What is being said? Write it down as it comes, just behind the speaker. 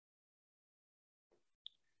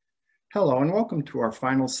Hello and welcome to our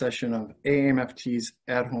final session of AAMFT's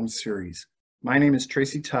At Home series. My name is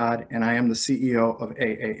Tracy Todd and I am the CEO of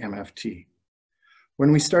AAMFT.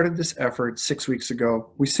 When we started this effort 6 weeks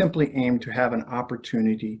ago, we simply aimed to have an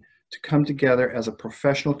opportunity to come together as a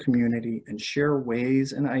professional community and share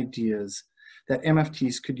ways and ideas that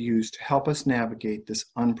MFTs could use to help us navigate this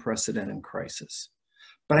unprecedented crisis.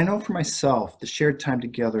 But I know for myself, the shared time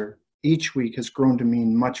together each week has grown to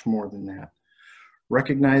mean much more than that.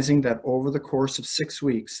 Recognizing that over the course of 6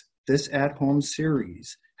 weeks, this at-home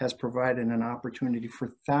series has provided an opportunity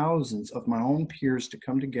for thousands of my own peers to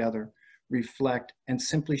come together, reflect, and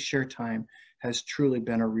simply share time has truly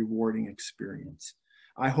been a rewarding experience.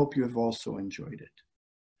 I hope you have also enjoyed it.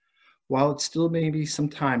 While it still may be some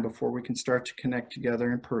time before we can start to connect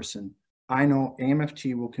together in person, I know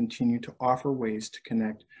AMFT will continue to offer ways to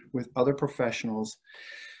connect with other professionals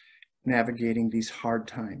navigating these hard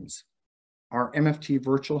times. Our MFT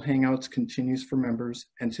virtual Hangouts continues for members,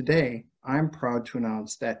 and today I'm proud to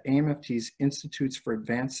announce that AMFT's Institutes for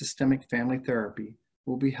Advanced Systemic Family Therapy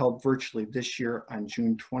will be held virtually this year on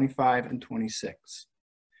June 25 and 26.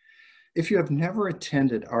 If you have never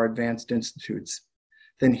attended our Advanced Institutes,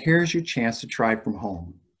 then here's your chance to try from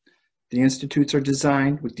home. The Institutes are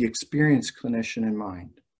designed with the experienced clinician in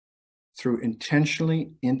mind. Through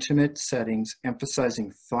intentionally intimate settings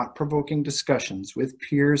emphasizing thought-provoking discussions with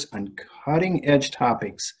peers on cutting-edge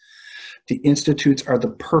topics, the Institutes are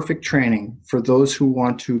the perfect training for those who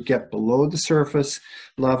want to get below the surface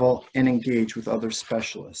level and engage with other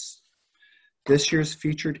specialists. This year's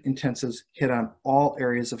featured intensives hit on all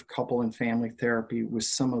areas of couple and family therapy with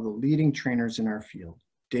some of the leading trainers in our field: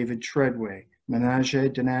 David Treadway,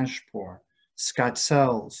 Manoj Dinajpur, Scott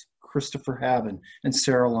Sells, Christopher Haven, and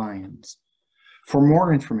Sarah Lyons. For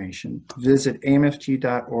more information, visit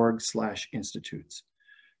amft.org/institutes.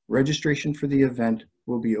 Registration for the event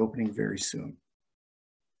will be opening very soon.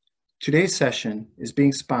 Today's session is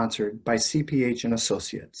being sponsored by CPH &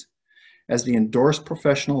 Associates. As the endorsed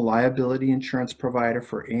professional liability insurance provider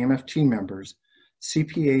for AMFT members,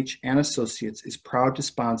 CPH & Associates is proud to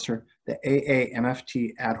sponsor the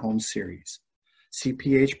AAMFT At Home series.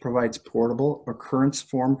 CPH provides portable occurrence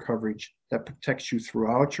form coverage that protects you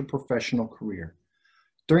throughout your professional career.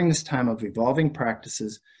 During this time of evolving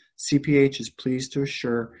practices, CPH is pleased to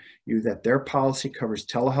assure you that their policy covers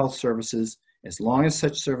telehealth services as long as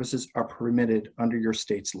such services are permitted under your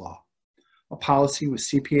state's law. A policy with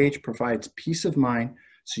CPH provides peace of mind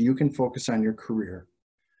so you can focus on your career.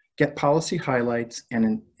 Get policy highlights and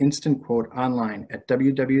an instant quote online at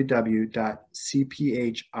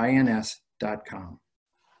www.cphins.com.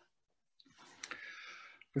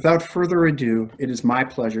 Without further ado, it is my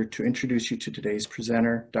pleasure to introduce you to today's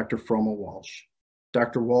presenter, Dr. Froma Walsh.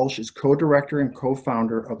 Dr. Walsh is co-director and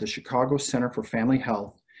co-founder of the Chicago Center for Family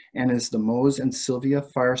Health and is the Mose and Sylvia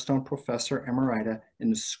Firestone Professor Emerita in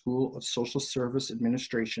the School of Social Service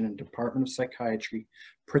Administration and Department of Psychiatry,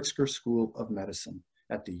 Pritzker School of Medicine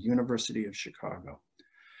at the University of Chicago.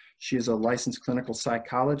 She is a licensed clinical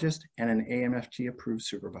psychologist and an AMFT-approved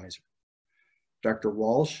supervisor. Dr.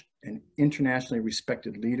 Walsh, an internationally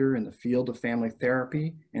respected leader in the field of family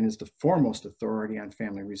therapy and is the foremost authority on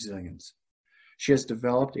family resilience. She has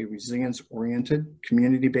developed a resilience-oriented,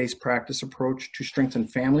 community-based practice approach to strengthen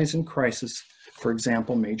families in crisis, for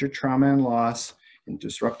example, major trauma and loss, and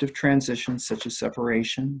disruptive transitions such as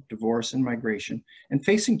separation, divorce, and migration, and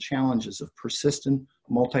facing challenges of persistent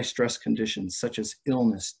multi-stress conditions such as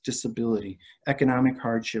illness, disability, economic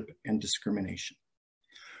hardship, and discrimination.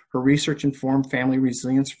 Her research-informed family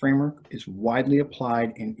resilience framework is widely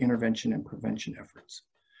applied in intervention and prevention efforts.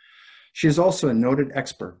 She is also a noted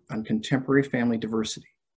expert on contemporary family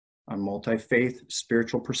diversity, on multi-faith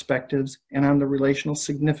spiritual perspectives, and on the relational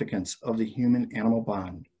significance of the human-animal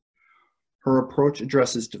bond. Her approach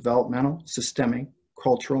addresses developmental, systemic,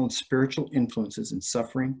 cultural, and spiritual influences in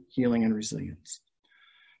suffering, healing, and resilience.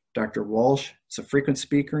 Dr. Walsh is a frequent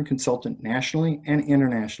speaker and consultant nationally and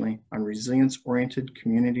internationally on resilience-oriented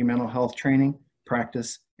community mental health training,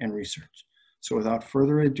 practice, and research. So without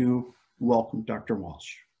further ado, welcome Dr.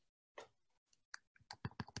 Walsh.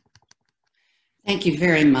 Thank you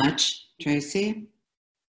very much, Tracy.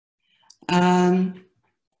 I'm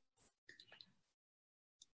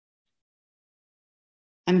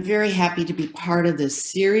very happy to be part of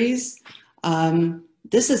this series.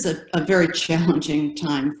 This is a very challenging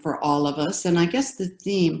time for all of us, and I guess the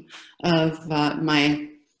theme of my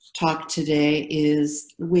talk today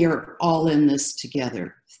is we are all in this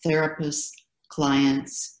together. Therapists,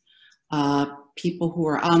 clients, people who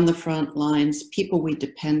are on the front lines, people we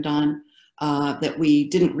depend on, that we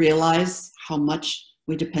didn't realize how much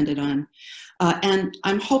we depended on. And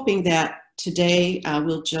I'm hoping that today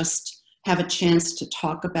we'll just have a chance to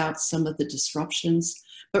talk about some of the disruptions,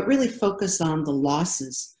 but really focus on the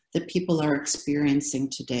losses that people are experiencing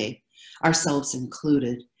today, ourselves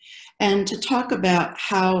included. And to talk about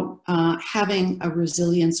how having a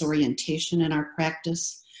resilience orientation in our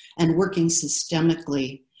practice and working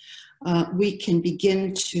systemically, we can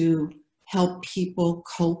begin to help people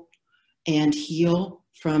cope and heal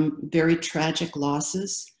from very tragic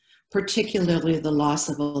losses, particularly the loss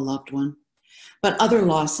of a loved one, but other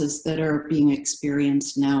losses that are being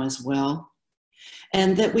experienced now as well,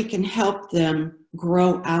 and that we can help them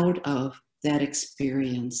grow out of that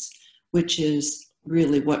experience, which is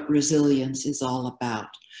really what resilience is all about.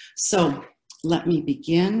 So let me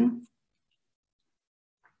begin.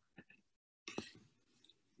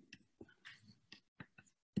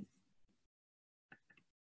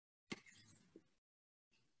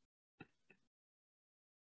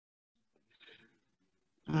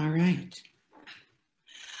 All right.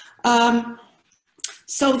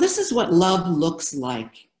 So this is what love looks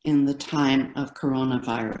like in the time of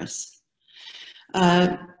coronavirus.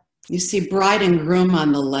 You see bride and groom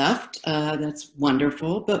on the left. That's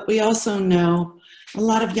wonderful. But we also know a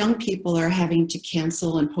lot of young people are having to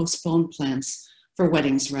cancel and postpone plans for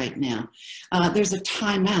weddings right now. There's a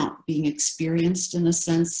timeout being experienced in a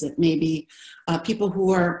sense that maybe people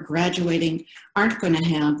who are graduating aren't going to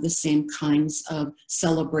have the same kinds of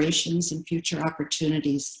celebrations and future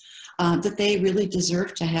opportunities that they really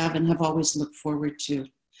deserve to have and have always looked forward to.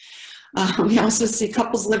 We also see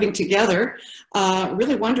couples living together,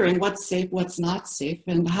 really wondering what's safe, what's not safe,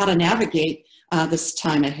 and how to navigate this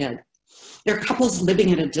time ahead. There are couples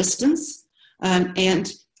living at a distance,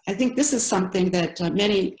 and I think this is something that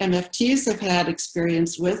many MFTs have had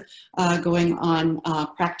experience with, going on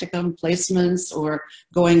practicum placements or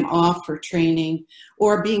going off for training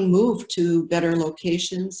or being moved to better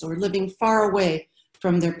locations or living far away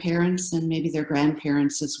from their parents and maybe their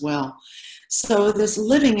grandparents as well. So this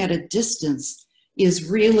living at a distance is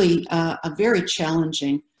really very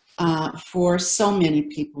challenging for so many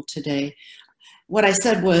people today. What I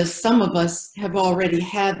said was some of us have already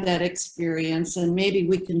had that experience, and maybe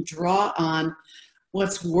we can draw on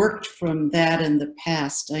what's worked from that in the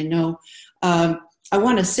past. I know I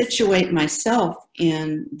want to situate myself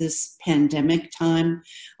in this pandemic time.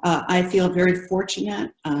 I feel very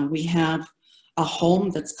fortunate. We have a home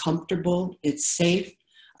that's comfortable, it's safe.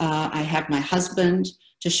 I have my husband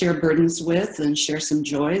to share burdens with and share some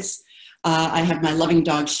joys. I have my loving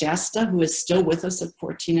dog Shasta, who is still with us at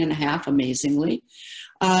 14 and a half, amazingly.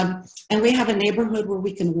 And we have a neighborhood where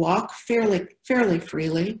we can walk fairly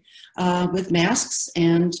freely with masks,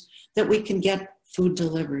 and that we can get food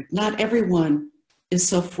delivered. Not everyone is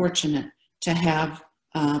so fortunate to have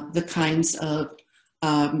the kinds of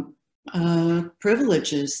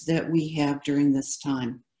privileges that we have during this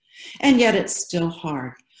time. And yet it's still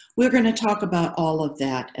hard. We're going to talk about all of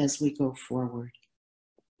that as we go forward.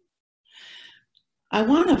 I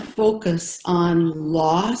want to focus on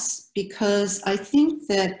loss because I think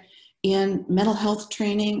that in mental health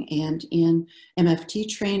training and in MFT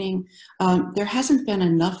training, there hasn't been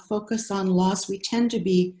enough focus on loss. We tend to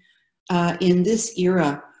be, in this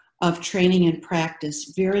era of training and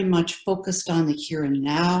practice, very much focused on the here and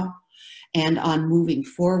now and on moving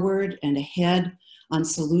forward and ahead, on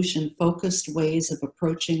solution-focused ways of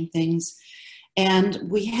approaching things. And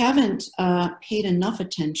we haven't paid enough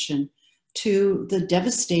attention to the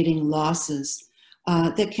devastating losses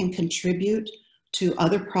that can contribute to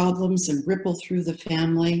other problems and ripple through the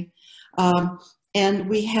family. And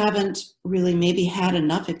we haven't really maybe had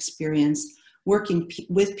enough experience working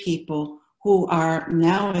with people who are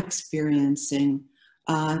now experiencing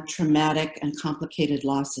traumatic and complicated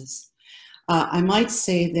losses. I might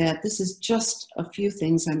say that this is just a few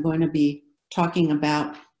things I'm going to be talking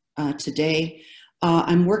about today.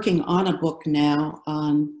 I'm working on a book now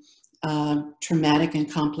on traumatic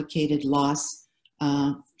and complicated loss,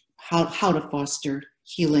 how to foster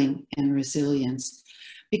healing and resilience.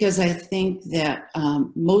 Because I think that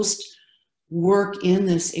most work in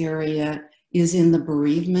this area is in the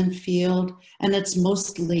bereavement field, and it's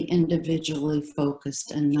mostly individually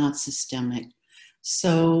focused and not systemic.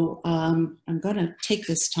 So I'm going to take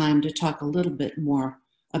this time to talk a little bit more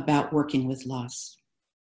about working with loss.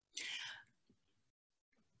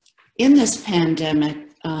 In this pandemic,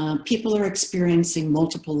 people are experiencing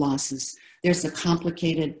multiple losses. There's the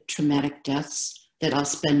complicated traumatic deaths that I'll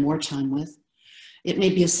spend more time with. It may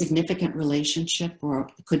be a significant relationship, or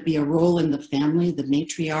it could be a role in the family, the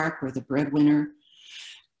matriarch or the breadwinner.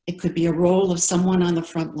 It could be a role of someone on the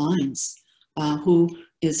front lines who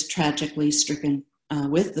is tragically stricken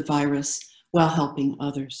with the virus while helping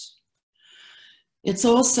others. It's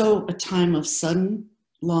also a time of sudden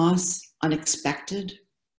loss, unexpected,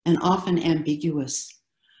 and often ambiguous.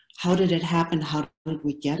 How did it happen? How did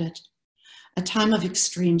we get it? A time of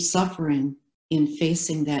extreme suffering in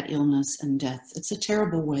facing that illness and death. It's a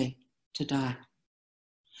terrible way to die.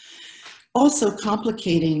 Also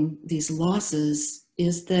complicating these losses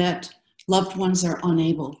is that loved ones are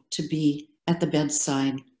unable to be at the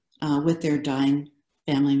bedside with their dying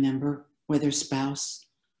family member, or their spouse,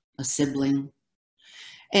 a sibling.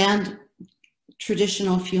 And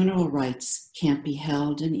traditional funeral rites can't be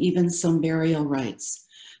held, and even some burial rites.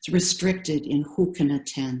 It's restricted in who can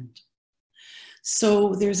attend.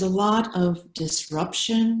 So there's a lot of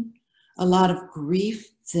disruption, a lot of grief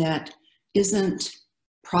that isn't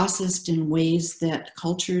processed in ways that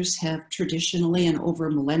cultures have traditionally and over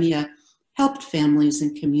millennia helped families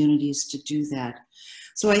and communities to do that.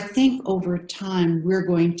 So I think over time, we're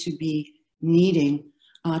going to be needing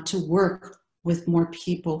to work with more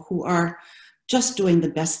people who are just doing the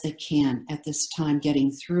best they can at this time,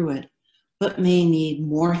 getting through it, but may need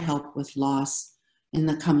more help with loss in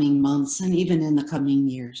the coming months and even in the coming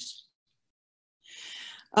years.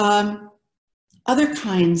 Other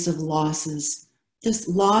kinds of losses, this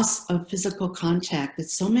loss of physical contact that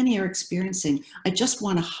so many are experiencing. I just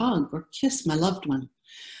want to hug or kiss my loved one.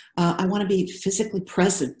 I want to be physically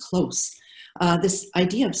present, close. This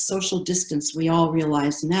idea of social distance, we all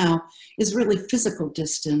realize now, is really physical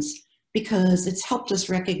distance because it's helped us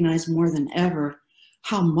recognize more than ever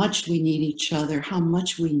how much we need each other, how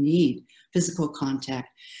much we need physical contact.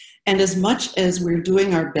 And as much as we're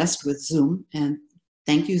doing our best with Zoom, and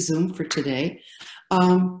thank you, Zoom, for today,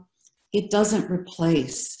 it doesn't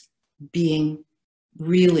replace being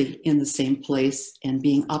really in the same place and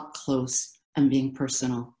being up close and being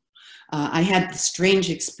personal. I had the strange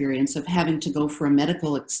experience of having to go for a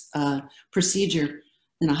medical procedure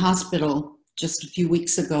in a hospital just a few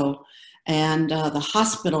weeks ago, and the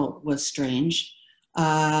hospital was strange,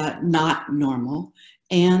 not normal,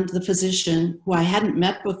 and the physician, who I hadn't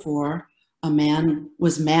met before, a man,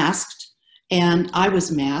 was masked, and I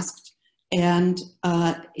was masked, and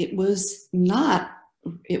it was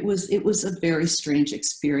a very strange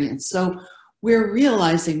experience. So we're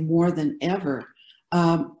realizing more than ever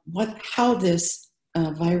how this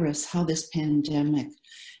virus, how this pandemic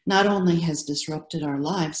not only has disrupted our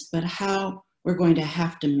lives, but how we're going to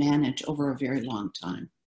have to manage over a very long time.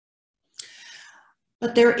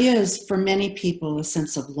 But there is, for many people, a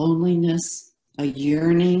sense of loneliness, a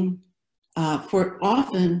yearning, for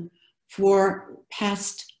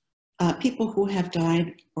past people who have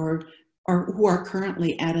died or who are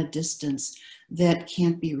currently at a distance that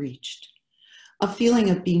can't be reached. A feeling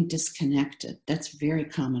of being disconnected, that's very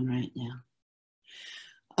common right now.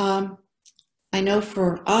 I know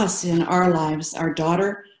for us in our lives, our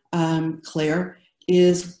daughter, Claire,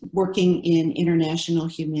 is working in international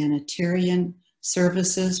humanitarian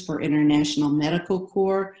services for International Medical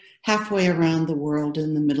Corps halfway around the world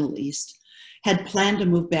in the Middle East. Had planned to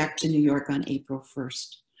move back to New York on April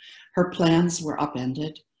 1st. Her plans were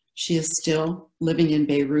upended. She is still living in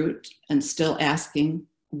Beirut and still asking,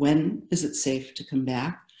 when is it safe to come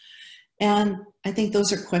back? And I think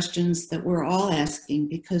those are questions that we're all asking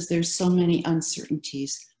because there's so many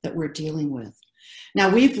uncertainties that we're dealing with. Now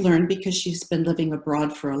we've learned, because she's been living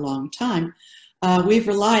abroad for a long time, we've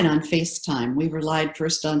relied on FaceTime. We've relied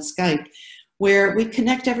first on Skype, where we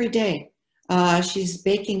connect every day. She's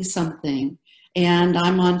baking something, and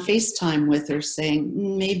I'm on FaceTime with her saying,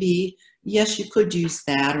 maybe, yes, you could use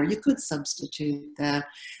that, or you could substitute that.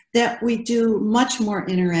 That we do much more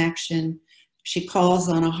interaction. She calls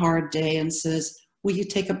on a hard day and says, will you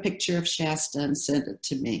take a picture of Shasta and send it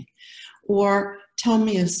to me? Or tell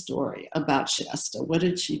me a story about Shasta. What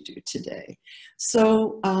did she do today?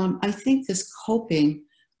 So I think this coping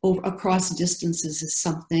across distances is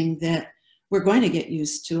something that we're going to get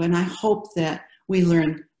used to, and I hope that we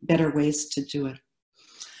learn better ways to do it.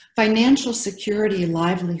 Financial security,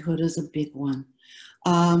 livelihood is a big one.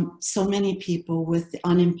 So many people with the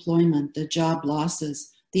unemployment, the job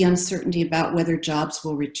losses, the uncertainty about whether jobs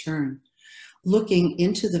will return, looking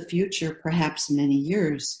into the future, perhaps many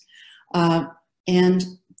years. And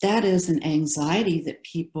that is an anxiety that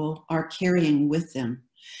people are carrying with them,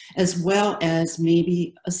 as well as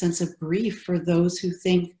maybe a sense of grief for those who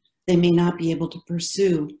think they may not be able to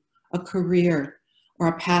pursue a career or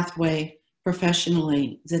a pathway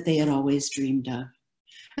professionally that they had always dreamed of.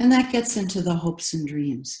 And that gets into the hopes and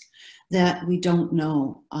dreams that we don't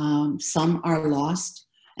know. Some are lost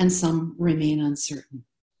and some remain uncertain.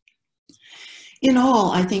 in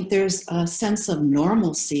all, I think there's a sense of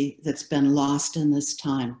normalcy that's been lost in this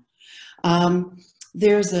time.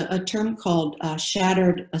 There's a term called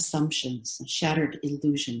shattered assumptions, shattered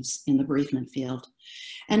illusions in the bereavement field.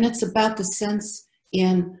 And it's about the sense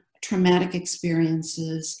in traumatic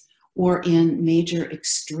experiences or in major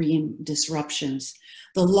extreme disruptions,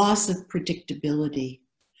 the loss of predictability,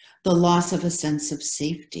 the loss of a sense of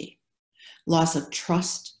safety, loss of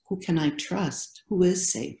trust. Who can I trust? Who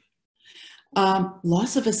is safe?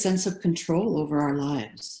 Loss of a sense of control over our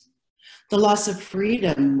lives, the loss of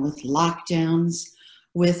freedom with lockdowns,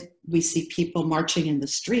 we see people marching in the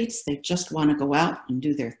streets. They just want to go out and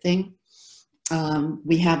do their thing.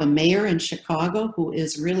 We have a mayor in Chicago who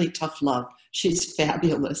is really tough love. She's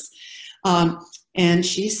fabulous. And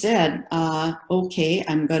she said, okay,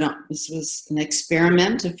 this was an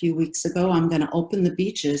experiment a few weeks ago. I'm going to open the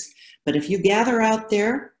beaches, but if you gather out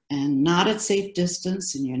there and not at safe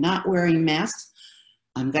distance and you're not wearing masks,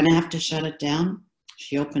 I'm going to have to shut it down.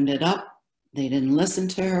 She opened it up. They didn't listen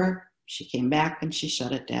to her. She came back and she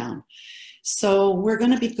shut it down. So we're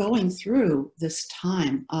going to be going through this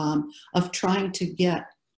time of trying to get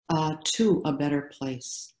to a better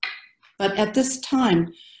place. But at this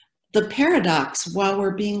time, the paradox while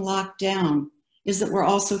we're being locked down is that we're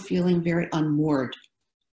also feeling very unmoored.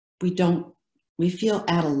 We feel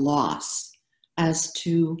at a loss as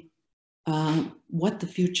to what the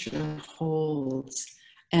future holds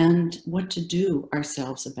and what to do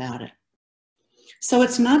ourselves about it. So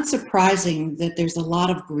it's not surprising that there's a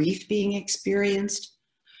lot of grief being experienced,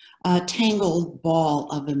 a tangled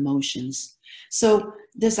ball of emotions. So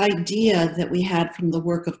this idea that we had from the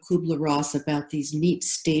work of Kubler-Ross about these neat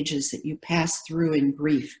stages that you pass through in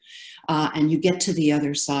grief and you get to the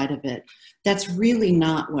other side of it, that's really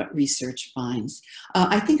not what research finds.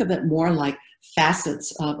 I think of it more like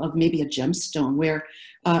facets of maybe a gemstone where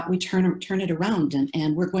we turn it around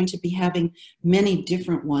and we're going to be having many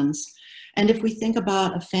different ones. And if we think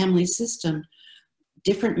about a family system,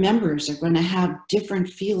 different members are going to have different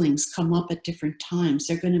feelings come up at different times.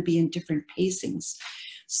 They're going to be in different pacings.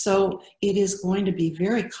 So it is going to be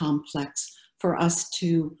very complex for us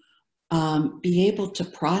to be able to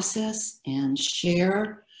process and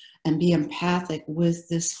share and be empathic with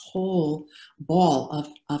this whole ball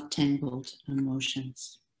of tangled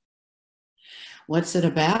emotions. What's it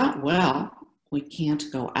about? Well, we can't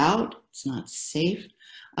go out. It's not safe.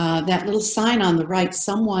 That little sign on the right,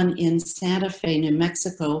 someone in Santa Fe, New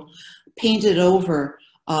Mexico, painted over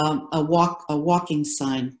a walking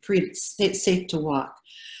sign, safe to walk.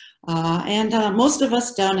 And most of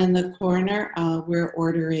us down in the corner, we're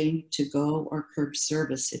ordering to go or curb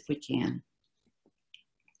service if we can.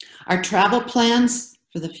 Our travel plans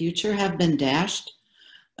for the future have been dashed.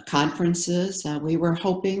 Conferences, we were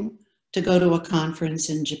hoping to go to a conference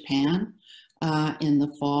in Japan in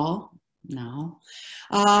the fall. No.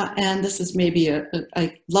 And this is maybe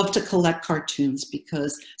I love to collect cartoons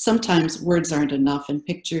because sometimes words aren't enough and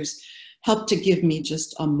pictures help to give me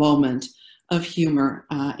just a moment of humor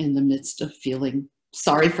in the midst of feeling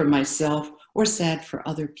sorry for myself or sad for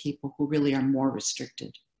other people who really are more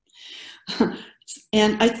restricted.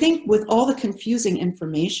 And I think with all the confusing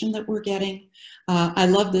information that we're getting, I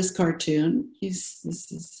love this cartoon. This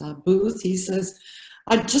is Booth. He says,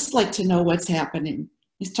 I'd just like to know what's happening.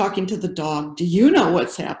 He's talking to the dog. Do you know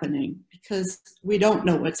what's happening? Because we don't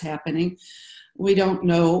know what's happening. We don't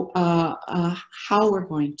know how we're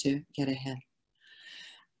going to get ahead.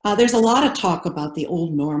 There's a lot of talk about the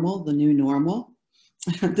old normal, the new normal.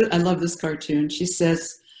 I love this cartoon. She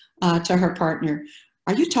says to her partner,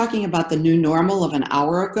 are you talking about the new normal of an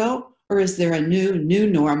hour ago, or is there a new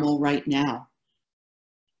normal right now?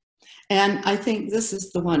 And I think this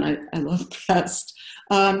is the one I love best.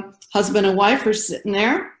 Husband and wife are sitting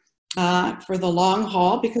there for the long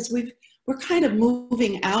haul because we're kind of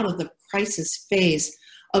moving out of the crisis phase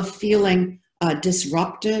of feeling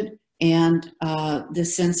disrupted and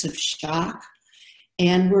this sense of shock.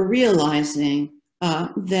 And we're realizing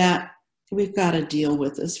that we've got to deal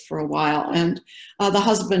with this for a while. And the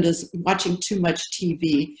husband is watching too much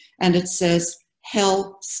TV and it says,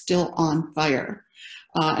 hell still on fire.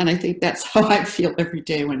 And I think that's how I feel every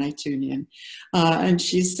day when I tune in. And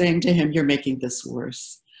she's saying to him, you're making this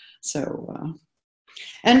worse. So,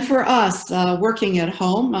 and for us working at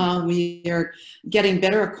home, we are getting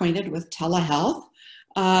better acquainted with telehealth.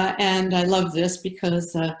 And I love this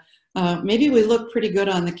because maybe we look pretty good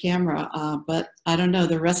on the camera, but I don't know,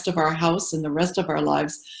 the rest of our house and the rest of our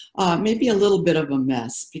lives may be a little bit of a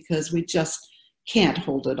mess because we just can't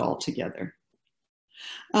hold it all together.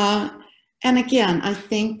 And again, I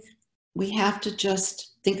think we have to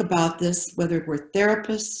just think about this, whether we're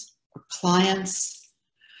therapists, or clients,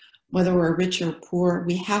 whether we're rich or poor,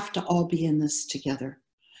 we have to all be in this together.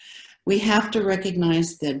 We have to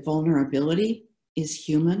recognize that vulnerability is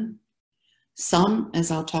human. Some,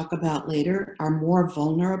 as I'll talk about later, are more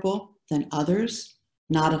vulnerable than others,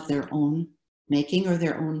 not of their own making or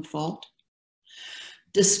their own fault.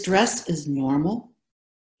 Distress is normal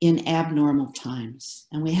in abnormal times,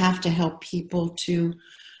 and we have to help people to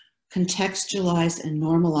contextualize and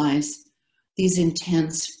normalize these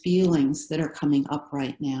intense feelings that are coming up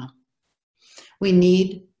right now. We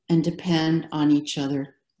need and depend on each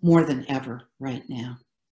other more than ever right now.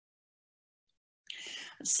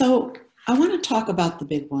 So I want to talk about the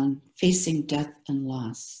big one, facing death and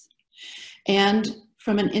loss, and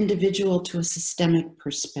from an individual to a systemic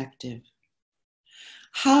perspective.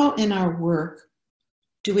 How in our work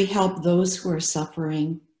do we help those who are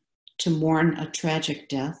suffering to mourn a tragic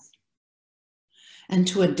death and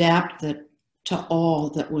to adapt to all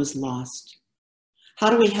that was lost? How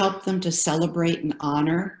do we help them to celebrate and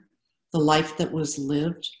honor the life that was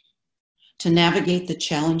lived, to navigate the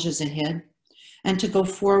challenges ahead, and to go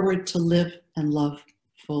forward to live and love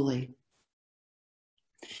fully?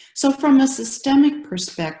 So from a systemic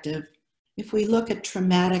perspective, if we look at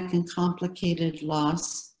traumatic and complicated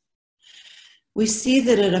loss, we see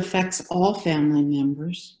that it affects all family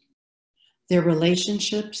members, their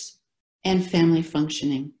relationships, and family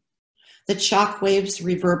functioning. That shock waves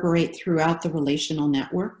reverberate throughout the relational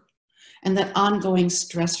network, and that ongoing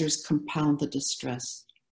stressors compound the distress.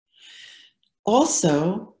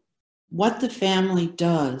 Also, what the family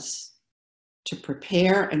does to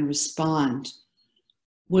prepare and respond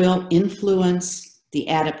will influence the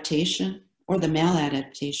adaptation or the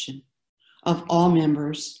maladaptation of all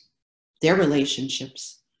members, their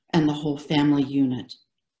relationships, and the whole family unit.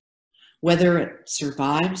 Whether it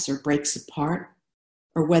survives or breaks apart,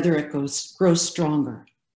 or whether it grows stronger.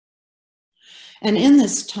 And in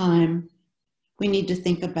this time, we need to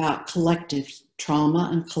think about collective trauma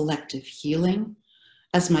and collective healing,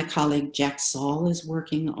 as my colleague Jack Saul is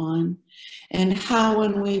working on, and how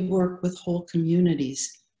when we work with whole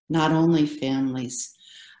communities, not only families,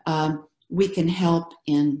 we can help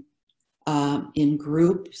in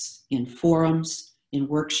groups, in forums, in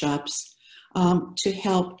workshops, to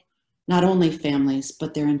help not only families,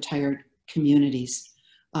 but their entire communities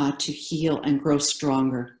to heal and grow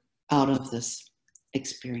stronger out of this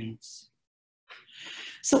experience.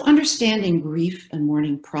 So understanding grief and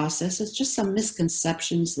mourning process is just some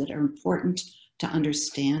misconceptions that are important to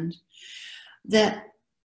understand, that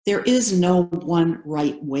there is no one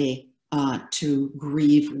right way to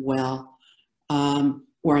grieve well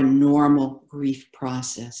or a normal grief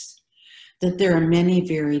process, that there are many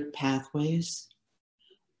varied pathways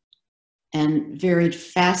and varied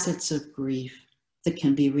facets of grief that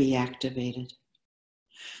can be reactivated.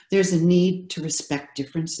 There's a need to respect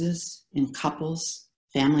differences in couples,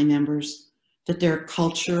 family members, that there are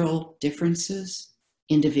cultural differences,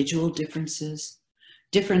 individual differences,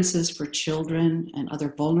 differences for children and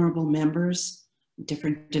other vulnerable members,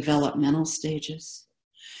 different developmental stages.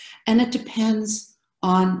 And it depends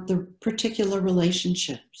on the particular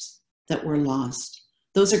relationships that were lost.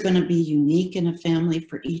 Those are going to be unique in a family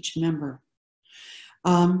for each member.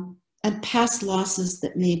 And past losses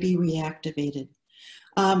that may be reactivated.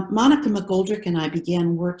 Monica McGoldrick and I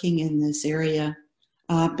began working in this area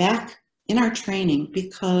back in our training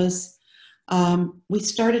because we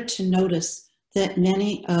started to notice that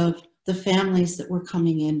many of the families that were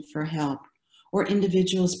coming in for help, or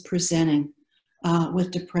individuals presenting with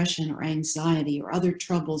depression or anxiety or other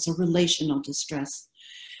troubles or relational distress,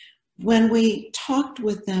 when we talked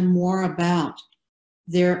with them more about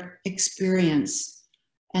their experience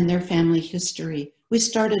and their family history, we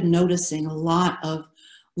started noticing a lot of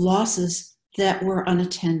losses that were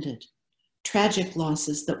unattended, tragic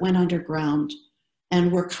losses that went underground and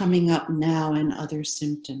were coming up now in other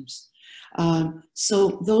symptoms.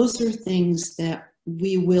 So those are things that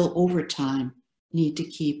we will, over time, need to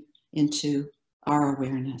keep into our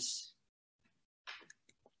awareness.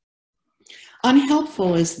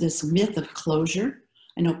 Unhelpful is this myth of closure.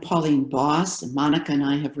 I know Pauline Boss and Monica and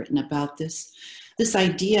I have written about this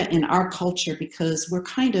idea in our culture, because we're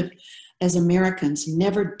kind of, as Americans,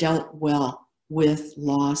 never dealt well with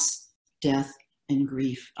loss, death, and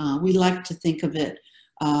grief. We like to think of it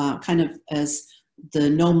kind of as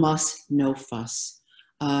the no muss, no fuss.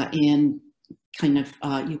 And kind of,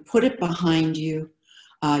 you put it behind you,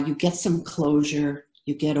 you get some closure,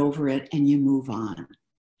 you get over it, and you move on.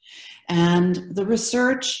 And the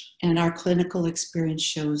research and our clinical experience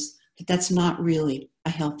shows that that's not really a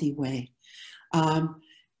healthy way.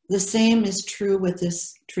 The same is true with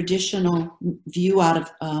this traditional view out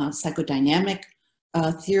of psychodynamic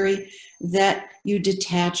theory, that you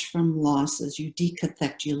detach from losses, you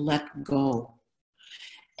decathect, you let go.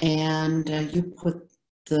 And you put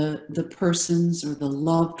the persons or the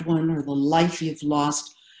loved one or the life you've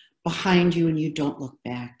lost behind you, and you don't look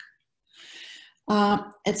back.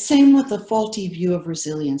 It's same with the faulty view of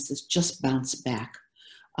resilience, is just bounce back.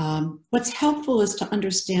 What's helpful is to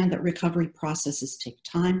understand that recovery processes take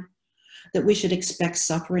time, that we should expect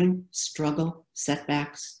suffering, struggle,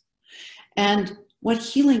 setbacks. And what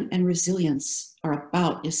healing and resilience are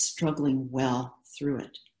about is struggling well through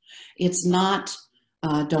it. It's not,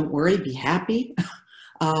 don't worry, be happy,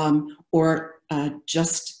 or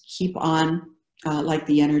just keep on like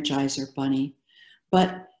the Energizer Bunny.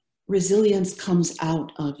 But resilience comes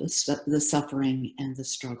out of the suffering and the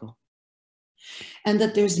struggle. And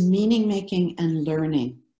that there's meaning making and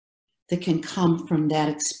learning that can come from that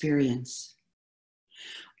experience.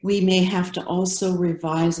 We may have to also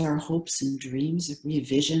revise our hopes and dreams,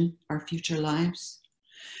 revision our future lives,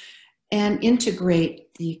 and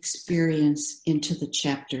integrate the experience into the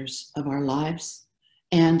chapters of our lives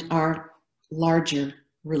and our larger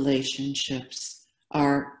relationships,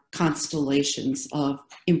 our constellations of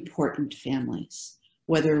important families,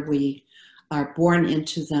 whether we are born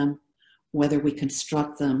into them, whether we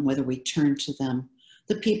construct them, whether we turn to them,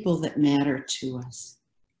 the people that matter to us.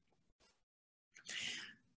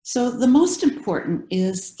 So the most important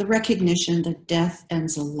is the recognition that death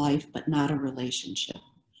ends a life, but not a relationship.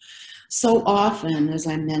 So often, as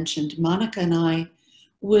I mentioned, Monica and I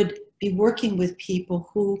would be working with people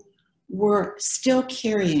who were still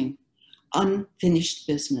carrying unfinished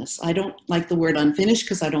business. I don't like the word unfinished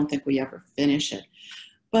because I don't think we ever finish it,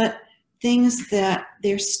 but things that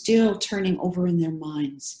they're still turning over in their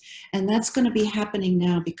minds. And that's going to be happening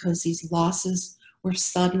now because these losses were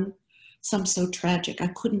sudden, some so tragic, I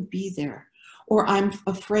couldn't be there. Or I'm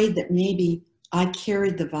afraid that maybe I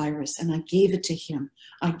carried the virus and I gave it to him.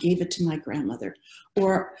 I gave it to my grandmother.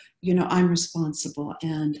 Or, you know, I'm responsible.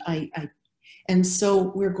 And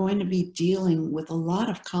so we're going to be dealing with a lot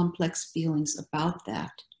of complex feelings about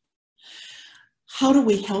that. How do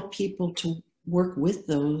we help people to work with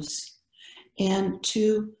those and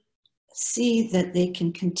to see that they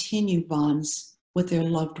can continue bonds with their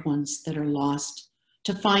loved ones that are lost,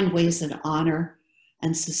 to find ways that honor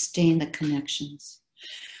and sustain the connections?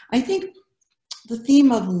 I think the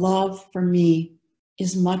theme of love for me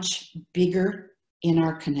is much bigger in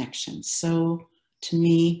our connections. So to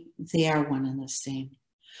me, they are one and the same.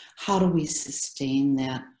 How do we sustain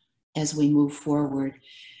that as we move forward?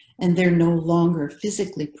 And they're no longer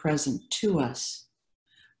physically present to us,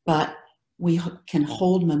 but we can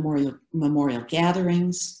hold memorial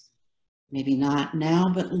gatherings, maybe not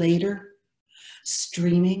now, but later,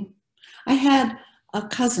 streaming. I had a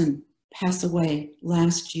cousin pass away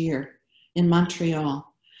last year in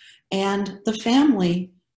Montreal, and the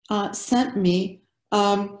family sent me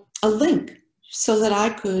a link so that I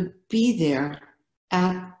could be there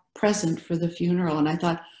present for the funeral. And I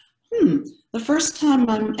thought, the first time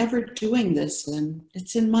I'm ever doing this, and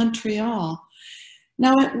it's in Montreal.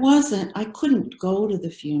 Now it wasn't, I couldn't go to the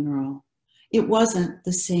funeral. It wasn't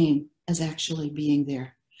the same as actually being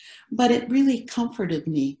there. But it really comforted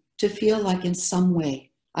me to feel like in some way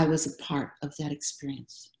I was a part of that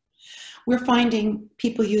experience. We're finding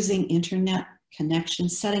people using internet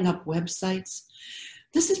connections, setting up websites.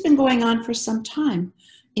 This has been going on for some time.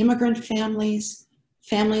 Immigrant families,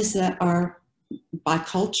 families that are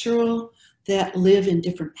bicultural, that live in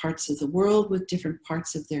different parts of the world with different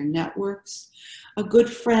parts of their networks. A good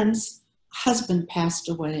friend's husband passed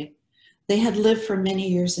away. They had lived for many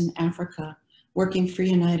years in Africa, working for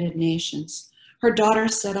United Nations. Her daughter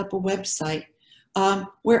set up a website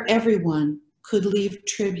where everyone could leave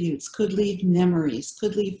tributes, could leave memories,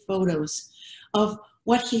 could leave photos of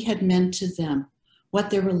what he had meant to them, what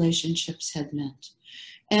their relationships had meant.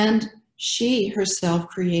 And she herself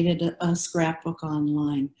created a scrapbook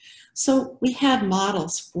online. So we have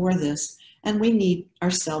models for this, and we need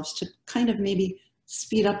ourselves to kind of maybe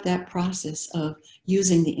speed up that process of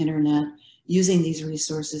using the internet, using these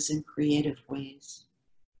resources in creative ways.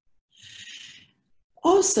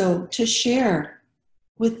 Also, to share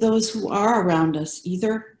with those who are around us,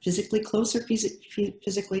 either physically close or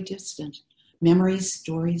physically distant, memories,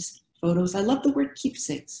 stories, photos. I love the word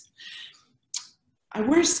keepsakes. I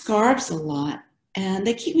wear scarves a lot, and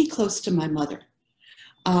they keep me close to my mother.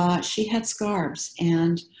 She had scarves,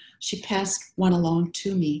 and she passed one along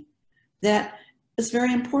to me that is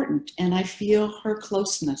very important, and I feel her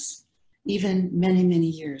closeness even many, many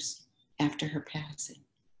years after her passing.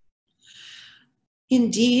 in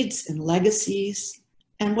deeds and legacies,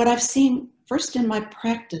 and what I've seen first in my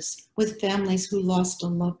practice with families who lost a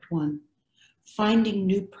loved one, finding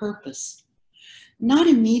new purpose. Not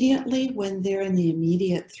immediately when they're in the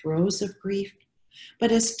immediate throes of grief,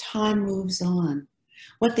 but as time moves on.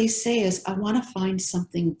 What they say is, I want to find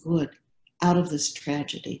something good out of this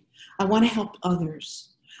tragedy. I want to help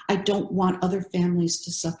others. I don't want other families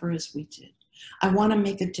to suffer as we did. I want to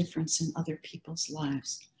make a difference in other people's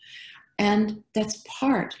lives. And that's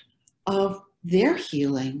part of their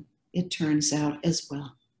healing, it turns out, as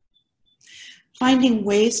well. Finding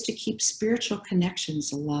ways to keep spiritual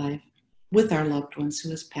connections alive with our loved ones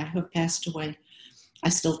who have passed away. I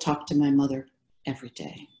still talk to my mother every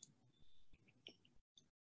day.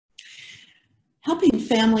 Helping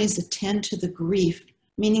families attend to the grief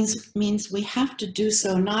means we have to do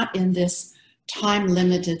so not in this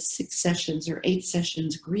time-limited 6 sessions or 8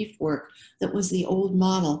 sessions grief work that was the old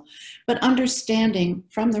model, but understanding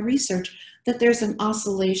from the research that there's an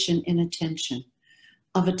oscillation in attention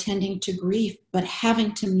of attending to grief, but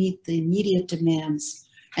having to meet the immediate demands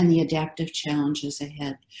and the adaptive challenges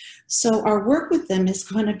ahead. So our work with them is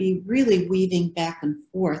going to be really weaving back and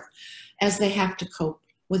forth as they have to cope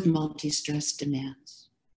with multi-stress demands.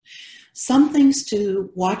 Some things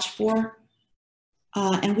to watch for,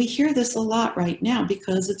 and we hear this a lot right now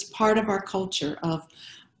because it's part of our culture of,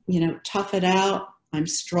 tough it out, I'm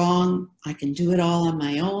strong, I can do it all on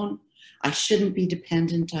my own, I shouldn't be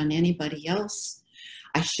dependent on anybody else,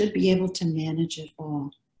 I should be able to manage it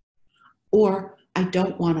all. Or I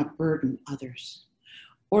don't want to burden others.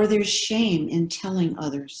 Or there's shame in telling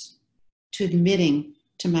others, to admitting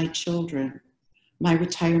to my children, my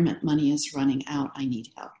retirement money is running out, I need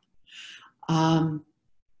help.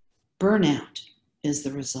 Burnout is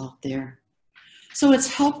the result there. So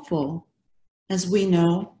it's helpful, as we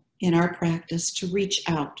know in our practice, to reach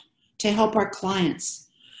out, to help our clients,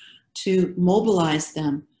 to mobilize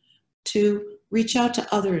them, to reach out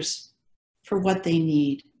to others for what they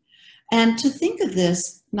need. And to think of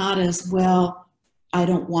this not as, well, I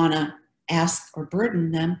don't want to ask or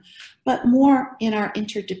burden them, but more in our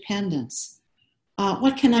interdependence.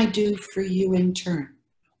 What can I do for you in turn?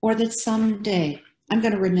 Or that someday I'm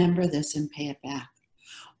going to remember this and pay it back.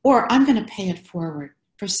 Or I'm going to pay it forward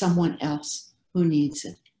for someone else who needs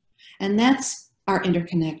it. And that's our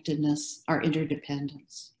interconnectedness, our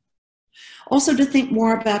interdependence. Also to think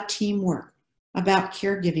more about teamwork, about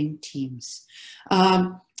caregiving teams.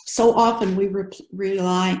 So often we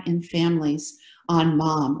rely in families on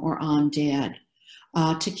mom or on dad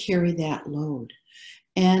to carry that load.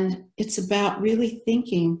 And it's about really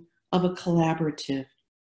thinking of a collaborative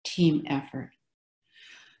team effort.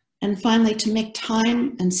 And finally, to make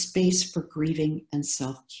time and space for grieving and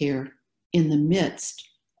self-care in the midst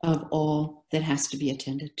of all that has to be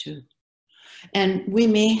attended to. And we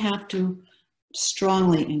may have to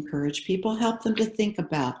strongly encourage people, help them to think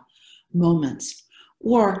about moments.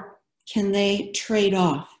 Or can they trade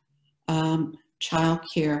off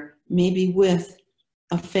childcare, maybe with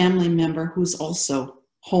a family member who's also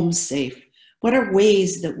home safe? What are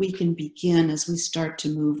ways that we can begin as we start to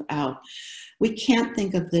move out? We can't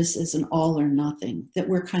think of this as an all or nothing, that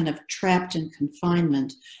we're kind of trapped in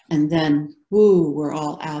confinement and then, woo, we're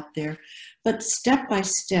all out there. But step by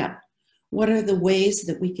step, what are the ways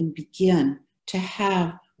that we can begin to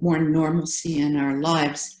have more normalcy in our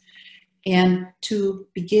lives and to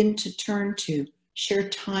begin to turn to, share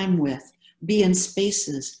time with, be in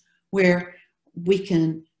spaces where we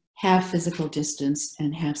can have physical distance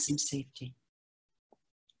and have some safety?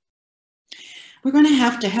 We're going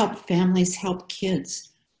to help families help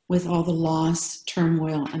kids with all the loss,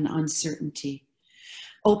 turmoil, and uncertainty.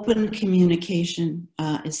 Open communication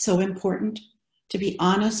is so important, to be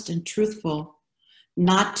honest and truthful,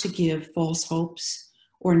 not to give false hopes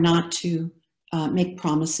or not to make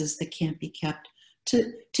promises that can't be kept,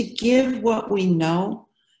 to give what we know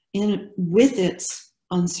with its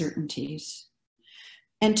uncertainties.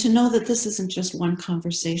 And to know that this isn't just one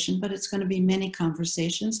conversation, but it's going to be many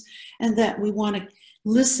conversations, and that we want to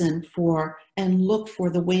listen for and look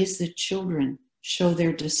for the ways that children show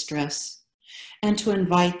their distress, and to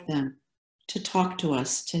invite them to talk to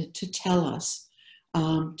us, to tell us,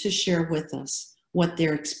 to share with us what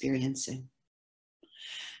they're experiencing.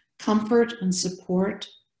 Comfort and support,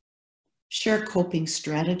 share coping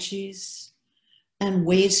strategies, and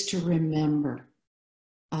ways to remember,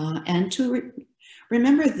 and to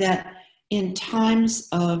remember that in times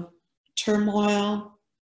of turmoil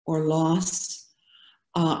or loss,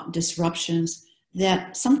 disruptions,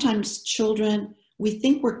 that sometimes children, we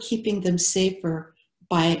think we're keeping them safer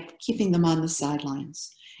by keeping them on the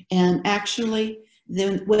sidelines. And actually,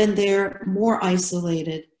 then when they're more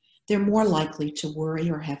isolated, they're more likely to worry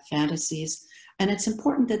or have fantasies. And it's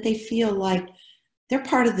important that they feel like they're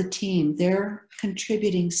part of the team. They're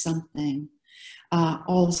contributing something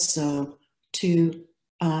also to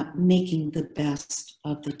making the best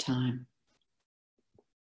of the time.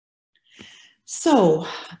 So,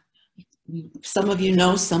 some of you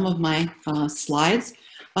know some of my slides.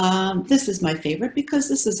 This is my favorite because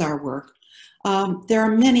this is our work. There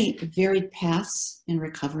are many varied paths in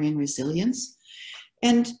recovery and resilience.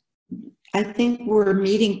 And I think we're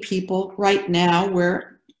meeting people right now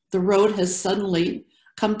where the road has suddenly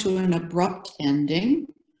come to an abrupt ending.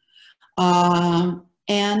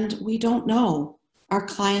 And we don't know. Our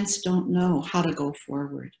clients don't know how to go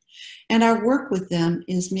forward. And our work with them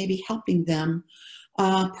is maybe helping them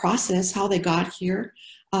process how they got here,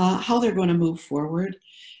 how they're going to move forward,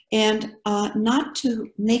 and not to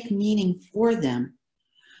make meaning for them,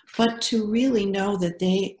 but to really know that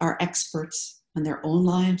they are experts in their own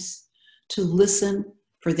lives, to listen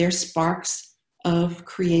for their sparks of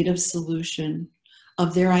creative solution,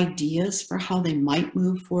 of their ideas for how they might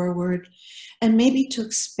move forward, and maybe to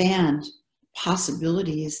expand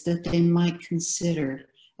possibilities that they might consider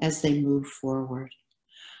as they move forward.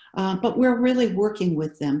 But we're really working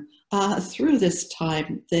with them through this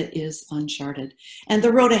time that is uncharted. And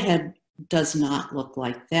the road ahead does not look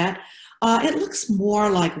like that. It looks more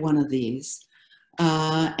like one of these.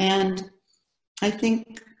 And I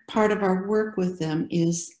think part of our work with them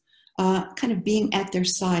is kind of being at their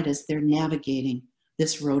side as they're navigating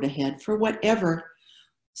this road ahead for whatever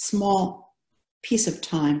small piece of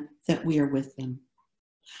time that we are with them.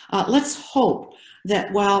 Let's hope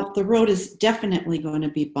that while the road is definitely going to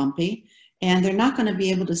be bumpy and they're not going to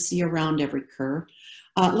be able to see around every curve,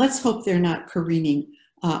 let's hope they're not careening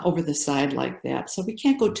over the side like that. So we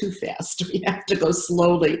can't go too fast. We have to go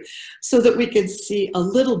slowly so that we can see a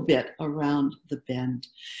little bit around the bend.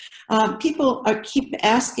 People keep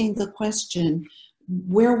asking the question,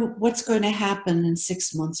 what's going to happen in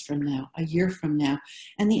 6 months from now, a year from now?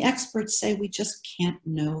 And the experts say we just can't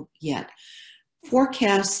know yet.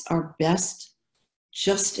 Forecasts are best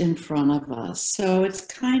just in front of us. So it's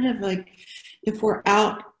kind of like if we're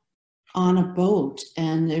out on a boat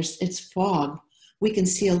and it's fog, we can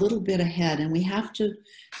see a little bit ahead, and we have to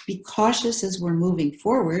be cautious as we're moving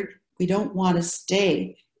forward. We don't want to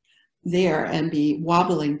stay there and be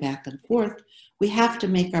wobbling back and forth. We have to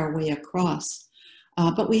make our way across,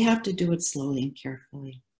 but we have to do it slowly and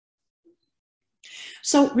carefully.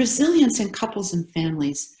 So resilience in couples and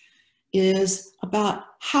families is about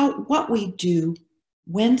what we do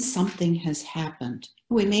when something has happened.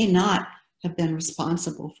 We may not have been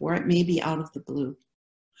responsible for it, maybe out of the blue.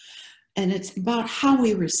 And it's about how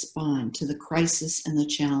we respond to the crisis and the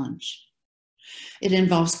challenge. It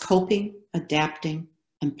involves coping, adapting,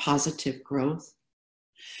 and positive growth.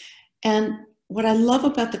 And what I love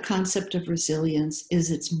about the concept of resilience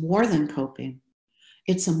is it's more than coping.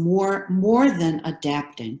 It's more than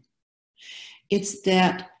adapting. It's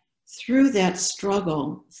that through that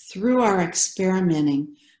struggle, through our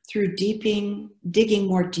experimenting, through digging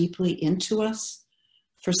more deeply into us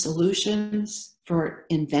for solutions, for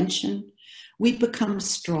invention, we become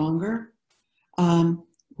stronger,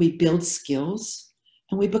 we build skills,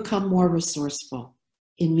 and we become more resourceful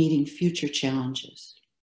in meeting future challenges.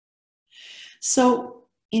 So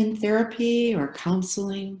in therapy or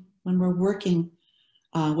counseling, when we're working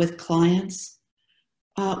with clients,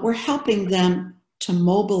 we're helping them to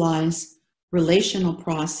mobilize relational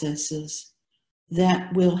processes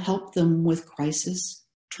that will help them with crisis,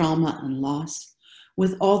 trauma, and loss,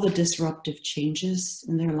 with all the disruptive changes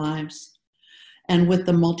in their lives, and with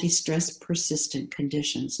the multi-stress persistent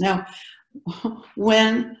conditions. Now,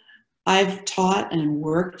 when I've taught and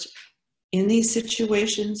worked in these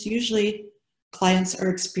situations, usually clients are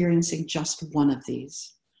experiencing just one of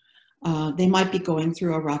these. They might be going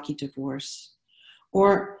through a rocky divorce,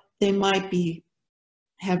 or they might be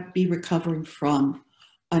recovering from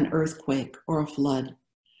an earthquake or a flood.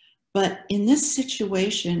 But in this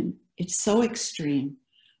situation, it's so extreme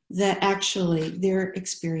that actually they're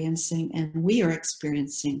experiencing, and we are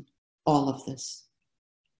experiencing, all of this.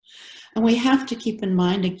 And we have to keep in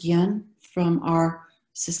mind, again, from our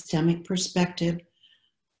systemic perspective,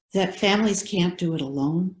 that families can't do it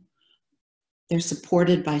alone. They're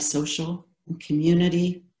supported by social and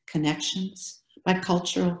community connections, by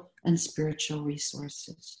cultural and spiritual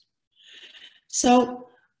resources. So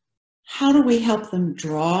how do we help them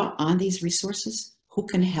draw on these resources? Who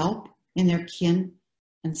can help in their kin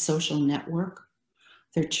and social network,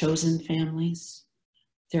 their chosen families,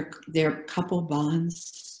 their couple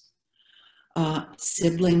bonds,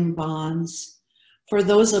 sibling bonds, for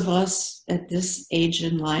those of us at this age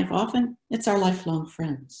in life, often it's our lifelong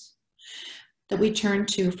friends that we turn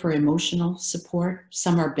to for emotional support.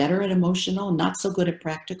 Some are better at emotional, not so good at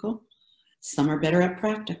practical. Some are better at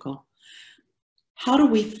practical. How do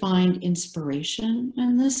we find inspiration?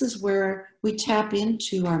 And this is where we tap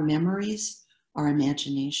into our memories, our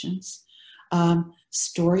imaginations,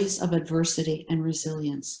 stories of adversity and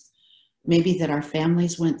resilience, maybe that our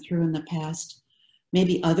families went through in the past,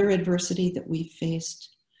 maybe other adversity that we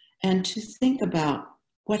faced, and to think about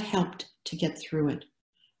what helped to get through it,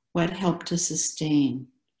 what helped to sustain,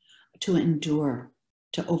 to endure,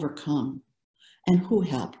 to overcome, and who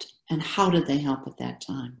helped, and how did they help at that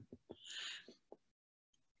time.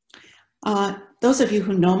 Those of you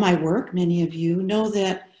who know my work, many of you know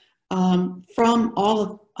that from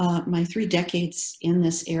all of my 3 decades in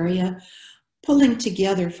this area, pulling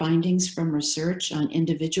together findings from research on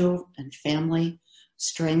individual and family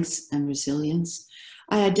strengths and resilience,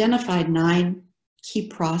 I identified 9 key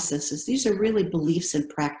processes. These are really beliefs and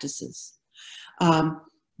practices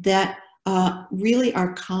that really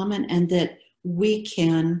are common and that we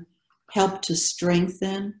can help to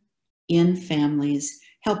strengthen in families,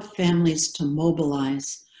 help families to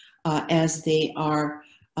mobilize as they are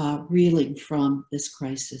reeling from this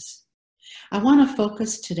crisis. I want to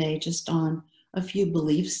focus today just on a few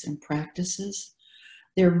beliefs and practices.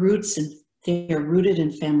 They're rooted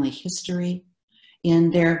in family history, in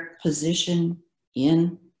their position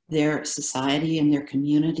in their society, in their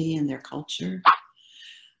community, in their culture.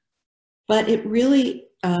 But it really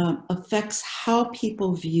affects how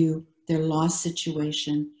people view their loss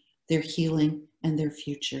situation, their healing, and their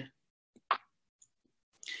future.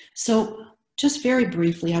 So just very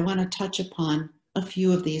briefly, I want to touch upon a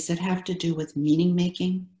few of these that have to do with meaning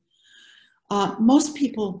making. Most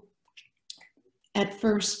people at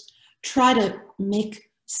first try to make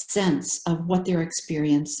sense of what they're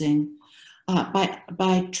experiencing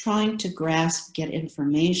by trying to grasp, get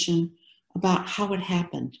information about how it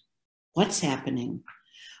happened, what's happening.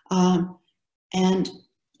 And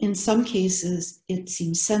in some cases, it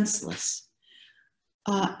seems senseless.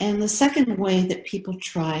 And the second way that people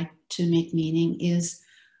try to make meaning is,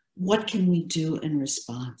 what can we do in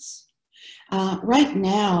response? Right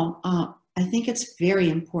now, I think it's very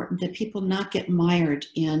important that people not get mired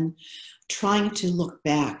in trying to look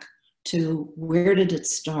back to where did it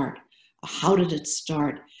start, how did it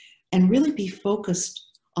start, and really be focused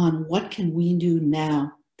on what can we do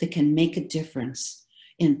now that can make a difference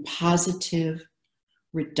in positive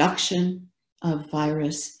reduction of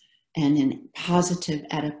virus and in positive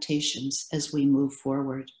adaptations as we move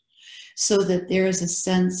forward. So that there is a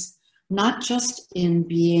sense, not just in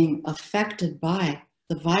being affected by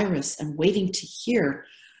the virus and waiting to hear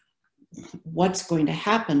what's going to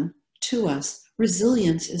happen to us.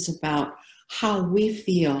 Resilience is about how we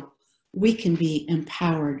feel we can be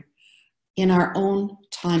empowered in our own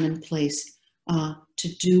time and place to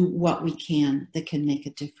do what we can that can make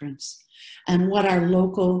a difference, and what our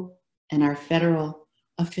local and our federal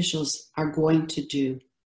officials are going to do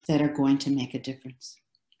that are going to make a difference.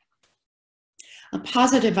 A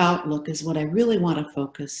positive outlook is what I really want to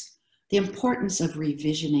focus, the importance of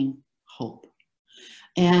revisioning hope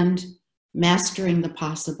and mastering the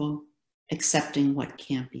possible, accepting what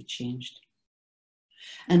can't be changed.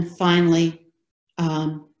 And finally,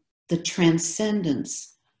 the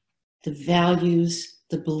transcendence, the values,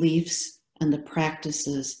 the beliefs, and the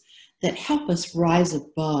practices that help us rise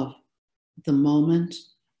above the moment,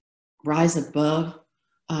 rise above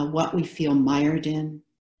what we feel mired in,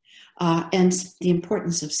 and the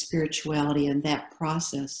importance of spirituality and that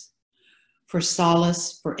process for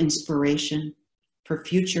solace, for inspiration, for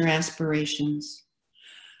future aspirations.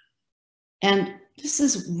 And this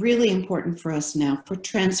is really important for us now, for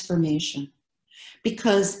transformation,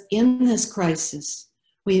 because in this crisis,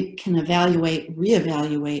 we can evaluate,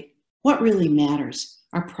 reevaluate what really matters,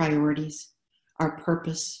 our priorities, our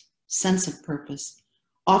purpose, sense of purpose,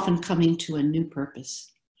 often coming to a new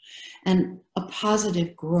purpose, and a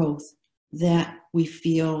positive growth that we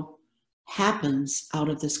feel happens out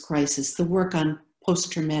of this crisis. The work on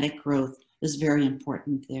post-traumatic growth is very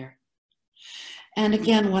important there. And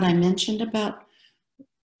again, what I mentioned about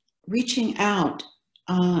reaching out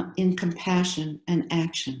in compassion and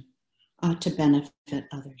action to benefit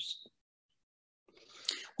others.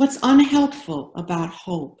 What's unhelpful about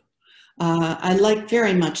hope? I like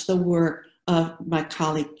very much the work of my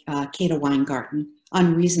colleague, Kata Weingarten,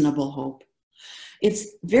 on reasonable hope. It's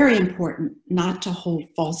very important not to hold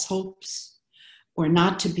false hopes or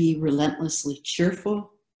not to be relentlessly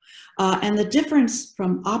cheerful. And the difference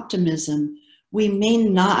from optimism, we may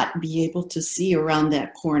not be able to see around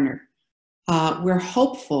that corner We're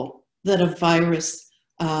hopeful that a virus,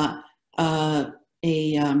 not a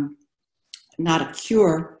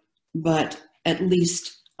cure, but at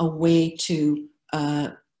least a way to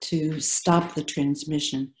stop the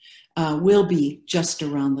transmission, will be just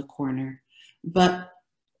around the corner, but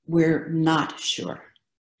we're not sure.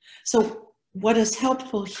 So what is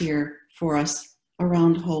helpful here for us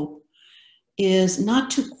around hope is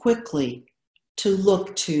not too quickly to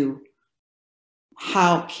look to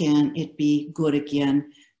how can it be good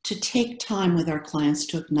again, to take time with our clients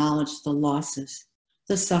to acknowledge the losses,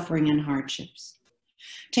 the suffering and hardships,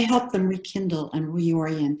 to help them rekindle and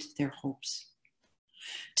reorient their hopes,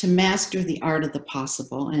 to master the art of the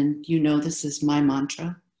possible. And you know, this is my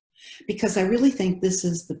mantra, because I really think this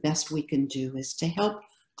is the best we can do, is to help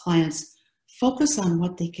clients focus on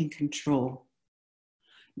what they can control,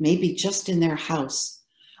 maybe just in their house.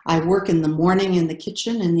 I work in the morning in the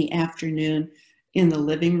kitchen, in the afternoon in the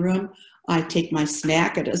living room. I take my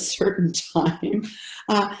snack at a certain time.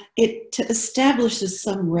 It establishes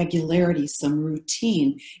some regularity, some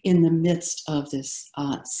routine in the midst of this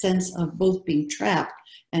sense of both being trapped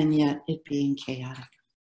and yet it being chaotic.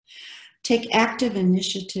 Take active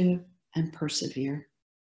initiative and persevere.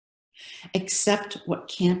 Accept what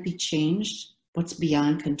can't be changed, what's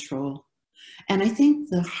beyond control. And I think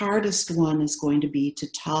the hardest one is going to be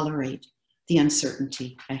to tolerate the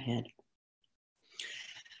uncertainty ahead.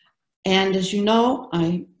 And as you know,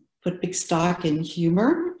 I put big stock in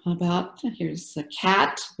humor about, here's a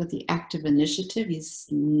cat with the active initiative. He's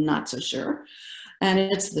not so sure. And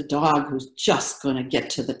it's the dog who's just going to get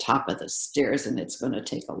to the top of the stairs, and it's going to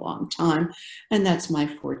take a long time. And that's my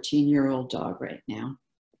 14-year-old dog right now.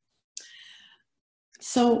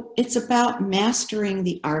 So it's about mastering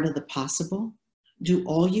the art of the possible. Do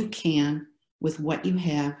all you can with what you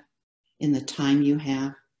have, in the time you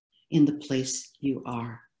have, in the place you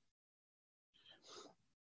are.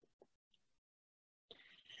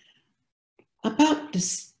 About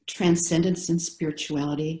this transcendence and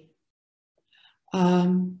spirituality, I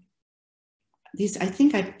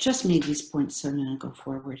think I've just made these points, so I'm going to go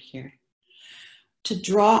forward here. To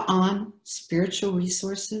draw on spiritual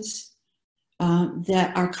resources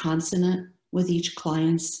that are consonant with each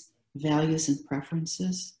client's values and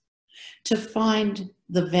preferences. To find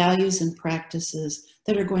the values and practices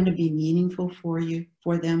that are going to be meaningful for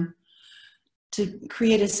them. To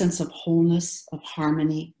create a sense of wholeness, of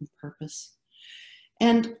harmony and purpose.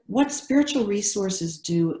 And what spiritual resources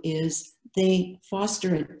do is they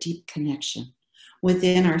foster a deep connection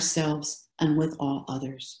within ourselves and with all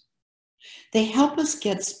others. They help us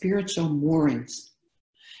get spiritual moorings.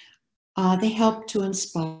 They help to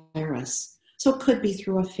inspire us. So it could be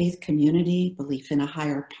through a faith community, belief in a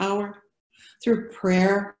higher power, through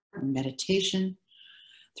prayer or meditation,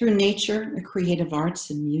 through nature, the creative arts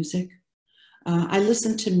and music. I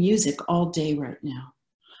listen to music all day right now.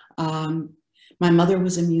 My mother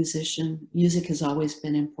was a musician. Music has always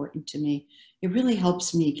been important to me. It really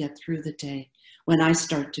helps me get through the day when I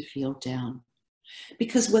start to feel down.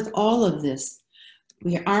 Because with all of this,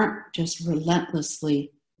 we aren't just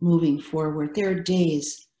relentlessly moving forward. There are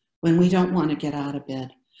days when we don't want to get out of bed,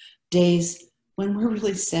 days when we're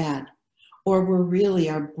really sad, or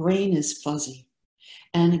our brain is fuzzy.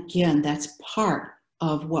 And again, that's part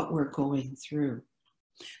of what we're going through.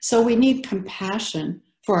 So we need compassion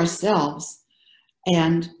for ourselves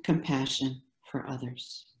and compassion for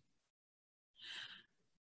others.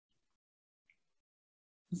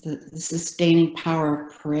 The sustaining power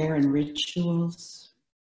of prayer and rituals.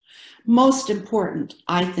 Most important,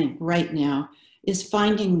 I think, right now, is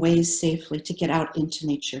finding ways safely to get out into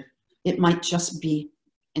nature. It might just be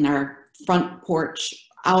in our front porch,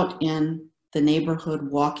 out in the neighborhood,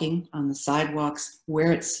 walking on the sidewalks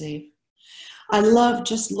where it's safe. I love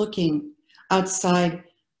just looking outside.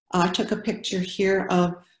 I took a picture here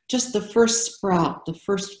of just the first sprout, the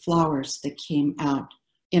first flowers that came out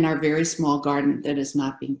in our very small garden that is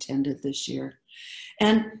not being tended this year.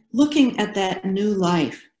 And looking at that new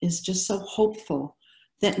life is just so hopeful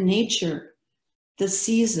that nature, the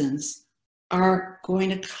seasons are going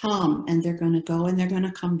to come and they're going to go and they're going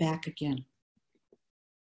to come back again.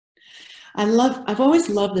 I've always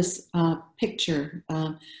loved this picture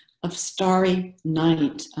of Starry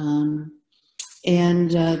Night.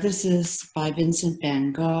 This is by Vincent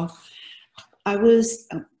van Gogh. I was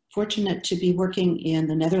fortunate to be working in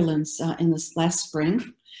the Netherlands in this last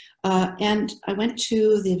spring. And I went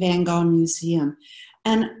to the Van Gogh Museum.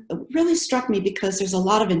 And it really struck me because there's a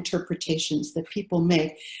lot of interpretations that people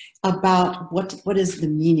make. about what is the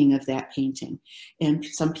meaning of that painting. And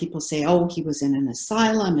some people say, oh, he was in an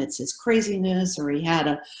asylum, it's his craziness, or he had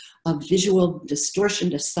a visual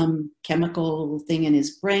distortion to some chemical thing in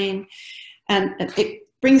his brain. And it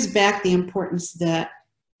brings back the importance that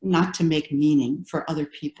not to make meaning for other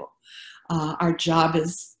people. Our job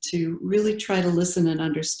is to really try to listen and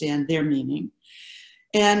understand their meaning.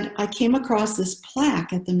 And I came across this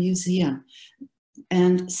plaque at the museum,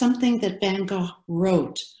 and something that Van Gogh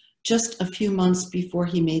wrote just a few months before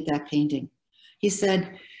he made that painting. He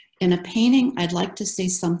said, in a painting, I'd like to say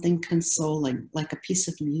something consoling, like a piece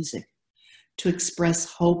of music, to express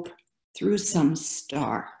hope through some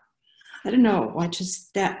star. I don't know, why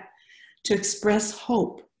just that, to express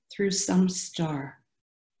hope through some star.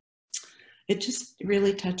 It just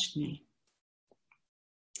really touched me.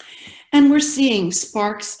 And we're seeing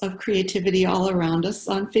sparks of creativity all around us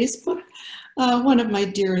on Facebook. One of my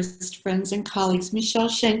dearest friends and colleagues, Michelle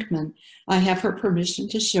Schenkman, I have her permission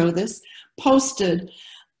to show this, posted,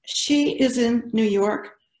 she is in New York,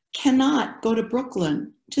 cannot go to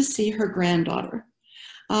Brooklyn to see her granddaughter,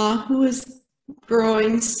 who is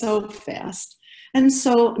growing so fast. And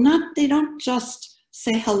so they don't just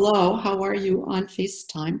say hello, how are you on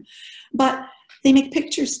FaceTime, but they make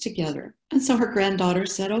pictures together. And so her granddaughter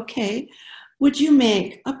said, okay, would you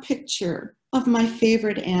make a picture of my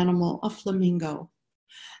favorite animal, a flamingo,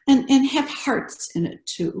 and have hearts in it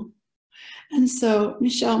too? And so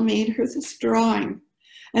Michelle made her this drawing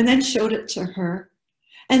and then showed it to her.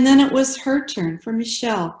 And then it was her turn for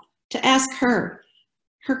Michelle to ask her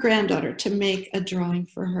granddaughter to make a drawing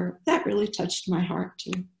for her. That really touched my heart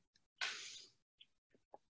too.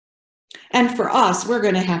 And for us, we're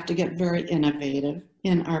going to have to get very innovative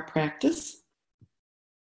in our practice.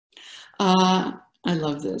 I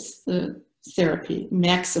love this, the therapy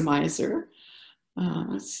maximizer.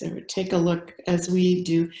 So take a look as we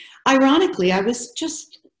do. Ironically, I was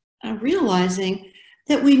just realizing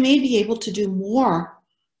that we may be able to do more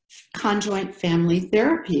conjoint family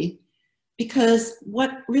therapy, because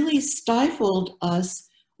what really stifled us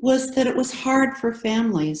was that it was hard for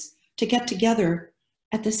families to get together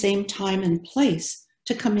at the same time and place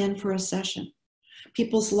to come in for a session.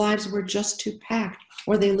 People's lives were just too packed,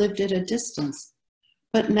 or they lived at a distance.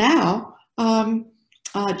 But now,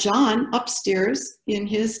 John upstairs in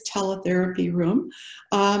his teletherapy room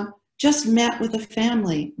just met with a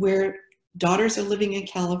family where daughters are living in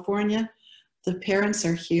California, the parents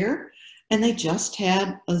are here, and they just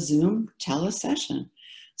had a Zoom telesession.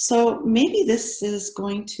 So maybe this is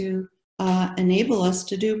going to enable us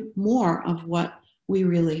to do more of what we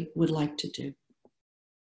really would like to do.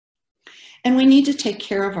 And we need to take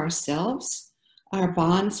care of ourselves, our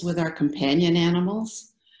bonds with our companion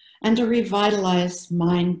animals, and to revitalize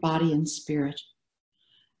mind, body, and spirit.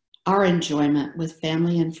 Our enjoyment with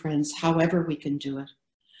family and friends, however we can do it,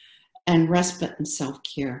 and respite and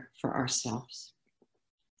self-care for ourselves.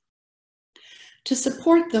 To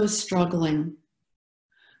support those struggling,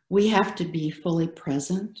 we have to be fully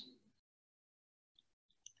present.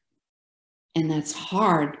 And that's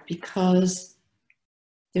hard because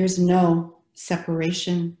there's no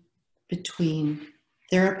separation between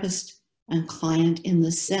therapist and client, in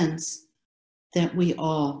the sense that we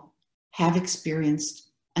all have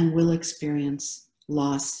experienced and will experience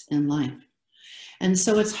loss in life. And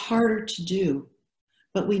so it's harder to do,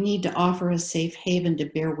 but we need to offer a safe haven to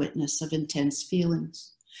bear witness of intense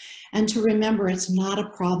feelings, and to remember it's not a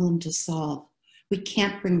problem to solve. We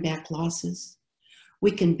can't bring back losses.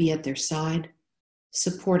 We can be at their side,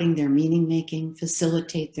 supporting their meaning making,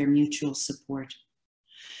 facilitate their mutual support,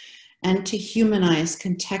 and to humanize,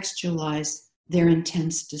 contextualize their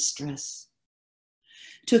intense distress,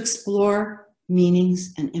 to explore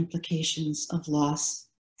meanings and implications of loss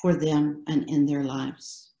for them and in their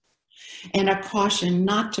lives, and a caution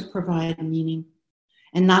not to provide meaning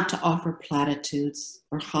and not to offer platitudes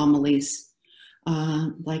or homilies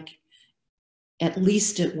like, at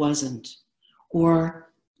least it wasn't,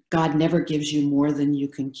 or God never gives you more than you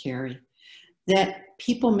can carry. That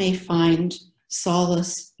people may find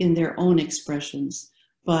solace in their own expressions,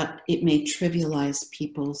 but it may trivialize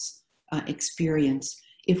people's experience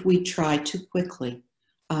if we try too quickly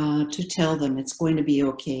to tell them it's going to be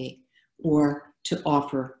okay, or to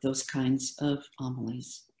offer those kinds of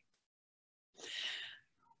homilies.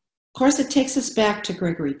 Of course, it takes us back to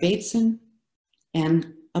Gregory Bateson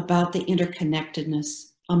and about the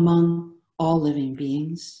interconnectedness among all living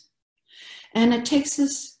beings. And it takes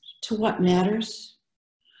us to what matters.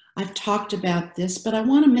 I've talked about this, but I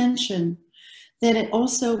want to mention that it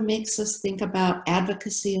also makes us think about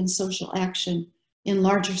advocacy and social action in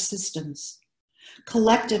larger systems,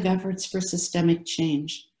 collective efforts for systemic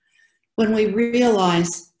change, when we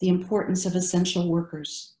realize the importance of essential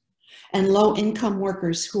workers and low-income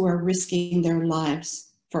workers who are risking their lives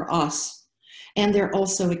for us, and they're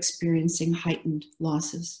also experiencing heightened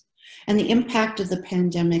losses, and the impact of the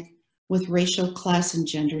pandemic with racial, class, and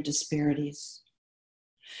gender disparities.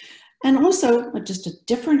 And also, just a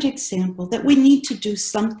different example, that we need to do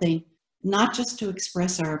something, not just to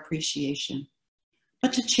express our appreciation,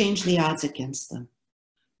 but to change the odds against them,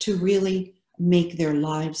 to really make their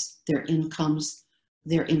lives, their incomes,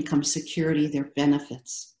 their income security, their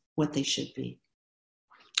benefits, what they should be,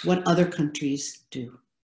 what other countries do.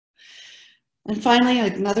 And finally,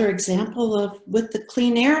 another example of with the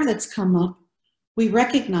clean air that's come up, we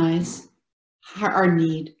recognize our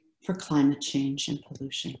need for climate change and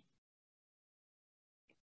pollution.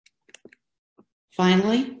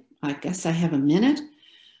 Finally, I guess I have a minute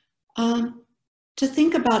to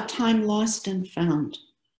think about time lost and found.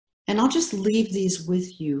 And I'll just leave these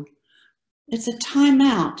with you. It's a time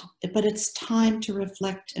out, but it's time to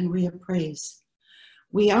reflect and reappraise.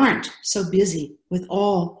 We aren't so busy with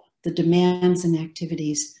all the demands and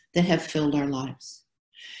activities that have filled our lives.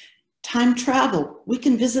 Time travel, we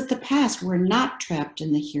can visit the past. We're not trapped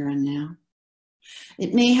in the here and now.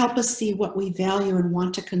 It may help us see what we value and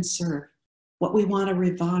want to conserve, what we want to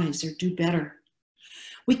revise or do better.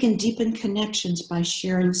 We can deepen connections by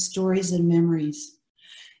sharing stories and memories,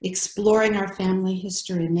 exploring our family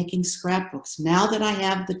history and making scrapbooks now that I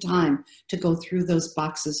have the time to go through those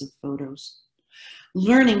boxes of photos.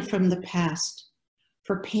 Learning from the past.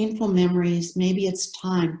 For painful memories, maybe it's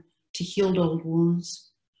time to heal old wounds.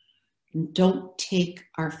 And don't take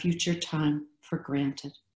our future time for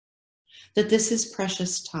granted. That this is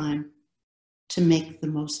precious time to make the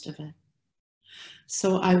most of it.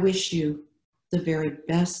 So I wish you the very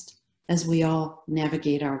best as we all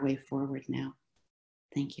navigate our way forward now.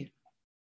 Thank you.